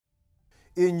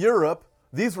In Europe,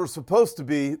 these were supposed to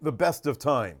be the best of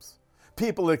times.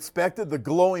 People expected the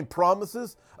glowing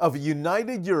promises of a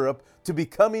united Europe to be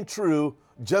coming true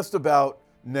just about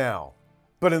now.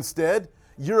 But instead,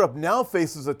 Europe now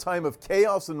faces a time of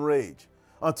chaos and rage.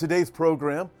 On today's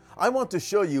program, I want to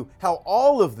show you how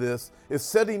all of this is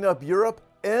setting up Europe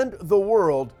and the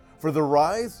world for the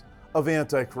rise of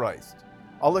Antichrist.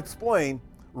 I'll explain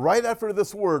right after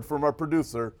this word from our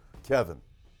producer, Kevin.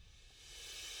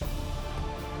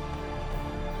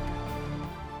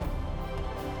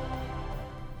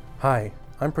 Hi,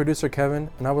 I'm producer Kevin,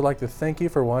 and I would like to thank you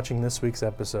for watching this week's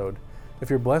episode. If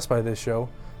you're blessed by this show,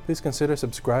 please consider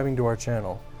subscribing to our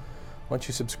channel. Once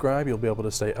you subscribe, you'll be able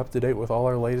to stay up to date with all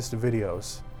our latest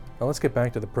videos. Now let's get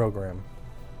back to the program.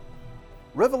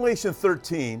 Revelation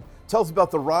 13 tells about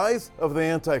the rise of the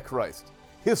Antichrist,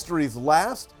 history's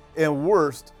last and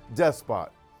worst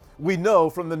despot. We know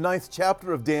from the 9th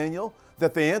chapter of Daniel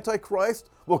that the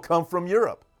Antichrist will come from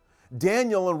Europe.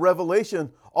 Daniel and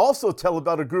Revelation also tell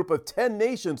about a group of 10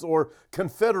 nations or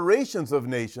confederations of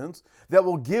nations that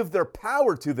will give their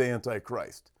power to the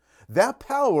Antichrist. That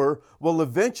power will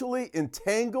eventually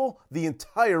entangle the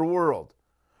entire world.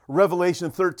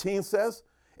 Revelation 13 says,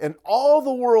 "And all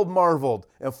the world marveled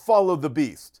and followed the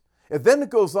beast." And then it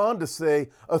goes on to say,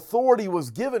 authority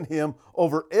was given him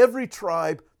over every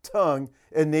tribe, tongue,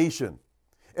 and nation.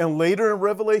 And later in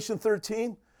Revelation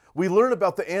 13, we learn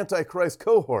about the Antichrist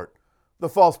cohort, the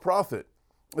false prophet.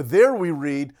 There we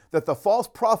read that the false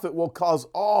prophet will cause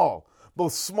all,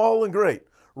 both small and great,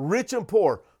 rich and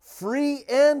poor, free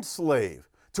and slave,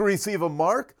 to receive a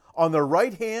mark on their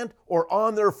right hand or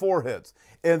on their foreheads,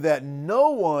 and that no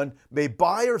one may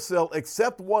buy or sell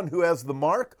except one who has the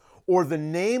mark or the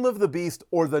name of the beast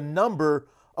or the number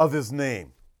of his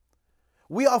name.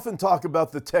 We often talk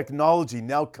about the technology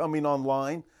now coming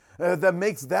online that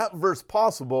makes that verse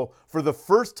possible for the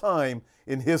first time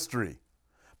in history.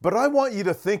 But I want you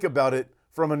to think about it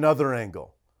from another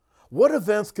angle. What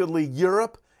events could lead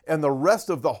Europe and the rest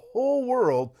of the whole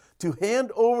world to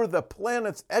hand over the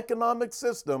planet's economic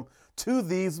system to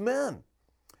these men?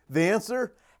 The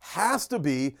answer has to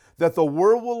be that the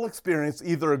world will experience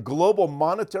either a global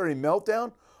monetary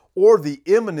meltdown or the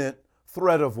imminent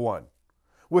threat of one.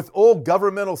 With old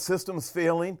governmental systems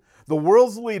failing, the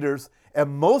world's leaders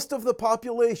and most of the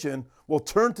population will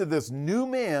turn to this new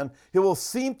man who will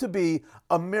seem to be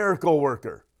a miracle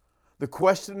worker. The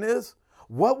question is,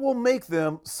 what will make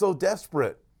them so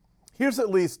desperate? Here's at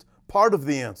least part of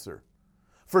the answer.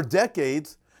 For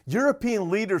decades, European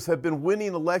leaders have been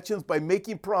winning elections by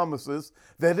making promises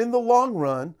that in the long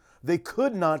run, they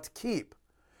could not keep.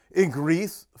 In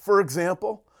Greece, for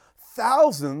example,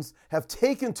 thousands have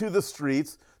taken to the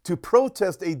streets to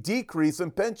protest a decrease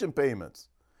in pension payments.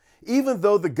 Even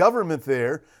though the government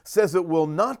there says it will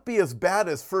not be as bad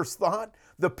as first thought,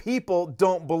 the people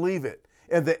don't believe it,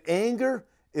 and the anger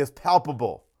is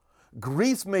palpable.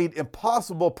 Greece made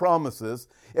impossible promises,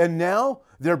 and now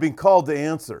they're being called to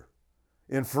answer.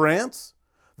 In France,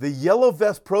 the Yellow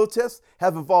Vest protests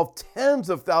have involved tens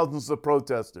of thousands of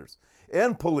protesters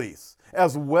and police,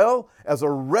 as well as a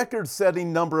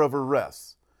record-setting number of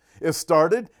arrests. It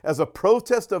started as a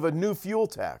protest of a new fuel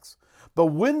tax. But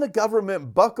when the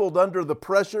government buckled under the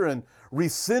pressure and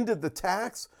rescinded the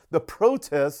tax, the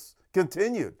protests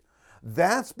continued.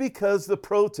 That's because the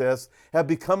protests have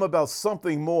become about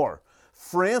something more.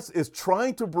 France is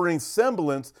trying to bring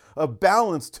semblance of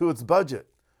balance to its budget.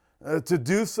 To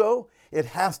do so, it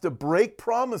has to break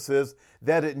promises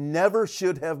that it never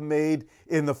should have made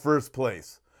in the first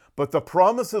place. But the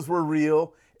promises were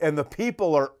real, and the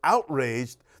people are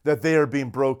outraged that they are being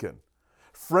broken.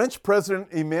 French President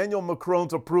Emmanuel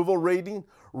Macron's approval rating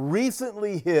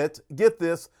recently hit, get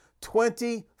this,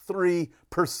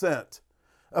 23%.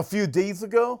 A few days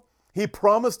ago, he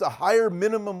promised a higher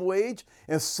minimum wage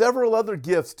and several other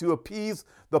gifts to appease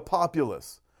the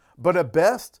populace. But at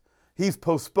best, he's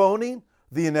postponing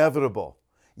the inevitable.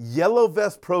 Yellow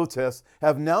Vest protests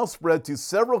have now spread to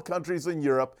several countries in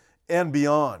Europe and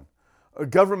beyond.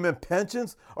 Government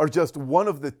pensions are just one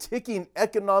of the ticking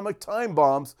economic time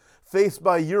bombs faced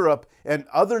by Europe and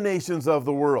other nations of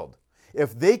the world.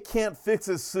 If they can't fix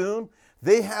it soon,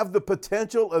 they have the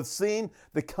potential of seeing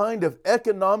the kind of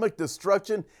economic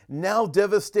destruction now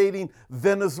devastating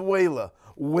Venezuela,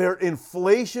 where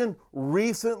inflation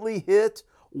recently hit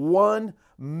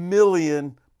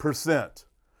 1,000,000%.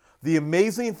 The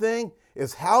amazing thing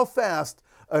is how fast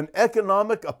an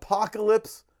economic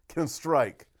apocalypse can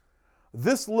strike.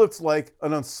 This looks like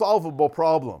an unsolvable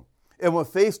problem. And when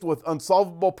faced with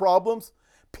unsolvable problems,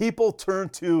 people turn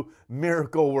to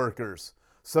miracle workers,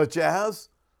 such as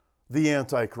the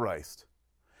Antichrist.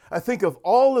 I think of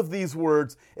all of these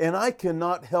words, and I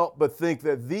cannot help but think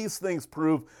that these things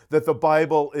prove that the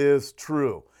Bible is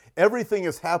true. Everything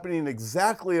is happening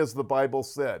exactly as the Bible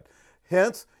said.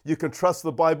 Hence, you can trust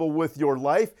the Bible with your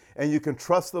life, and you can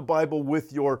trust the Bible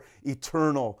with your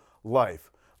eternal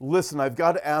life. Listen, I've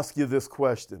got to ask you this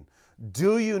question.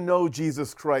 Do you know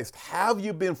Jesus Christ? Have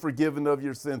you been forgiven of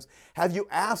your sins? Have you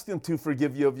asked Him to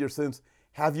forgive you of your sins?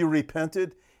 Have you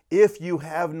repented? If you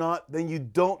have not, then you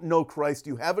don't know Christ.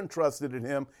 You haven't trusted in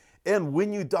Him. And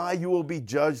when you die, you will be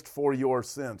judged for your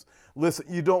sins. Listen,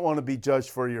 you don't want to be judged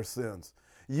for your sins.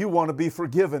 You want to be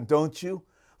forgiven, don't you?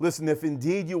 Listen, if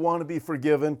indeed you want to be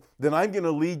forgiven, then I'm going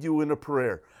to lead you in a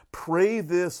prayer. Pray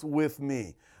this with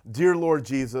me. Dear Lord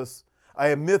Jesus, I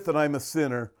admit that I'm a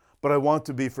sinner, but I want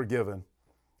to be forgiven.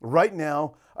 Right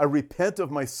now, I repent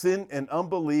of my sin and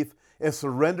unbelief and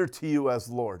surrender to you as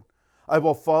Lord. I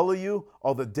will follow you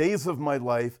all the days of my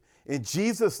life. In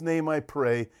Jesus' name I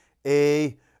pray,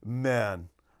 amen.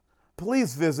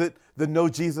 Please visit the Know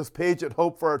Jesus page at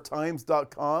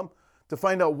hopeforourtimes.com to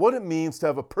find out what it means to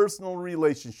have a personal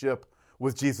relationship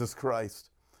with Jesus Christ.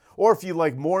 Or if you'd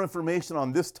like more information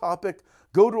on this topic,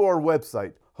 go to our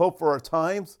website,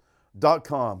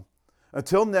 hopeforourtimes.com.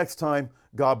 Until next time,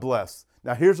 God bless.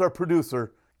 Now here's our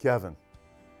producer, Kevin.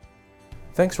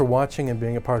 Thanks for watching and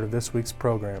being a part of this week's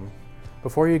program.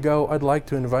 Before you go, I'd like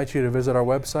to invite you to visit our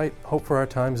website,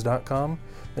 hopeforourtimes.com,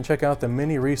 and check out the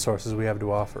many resources we have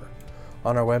to offer.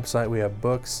 On our website, we have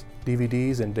books,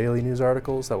 DVDs, and daily news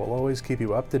articles that will always keep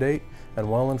you up to date and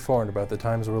well informed about the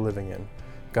times we're living in.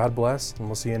 God bless, and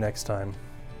we'll see you next time.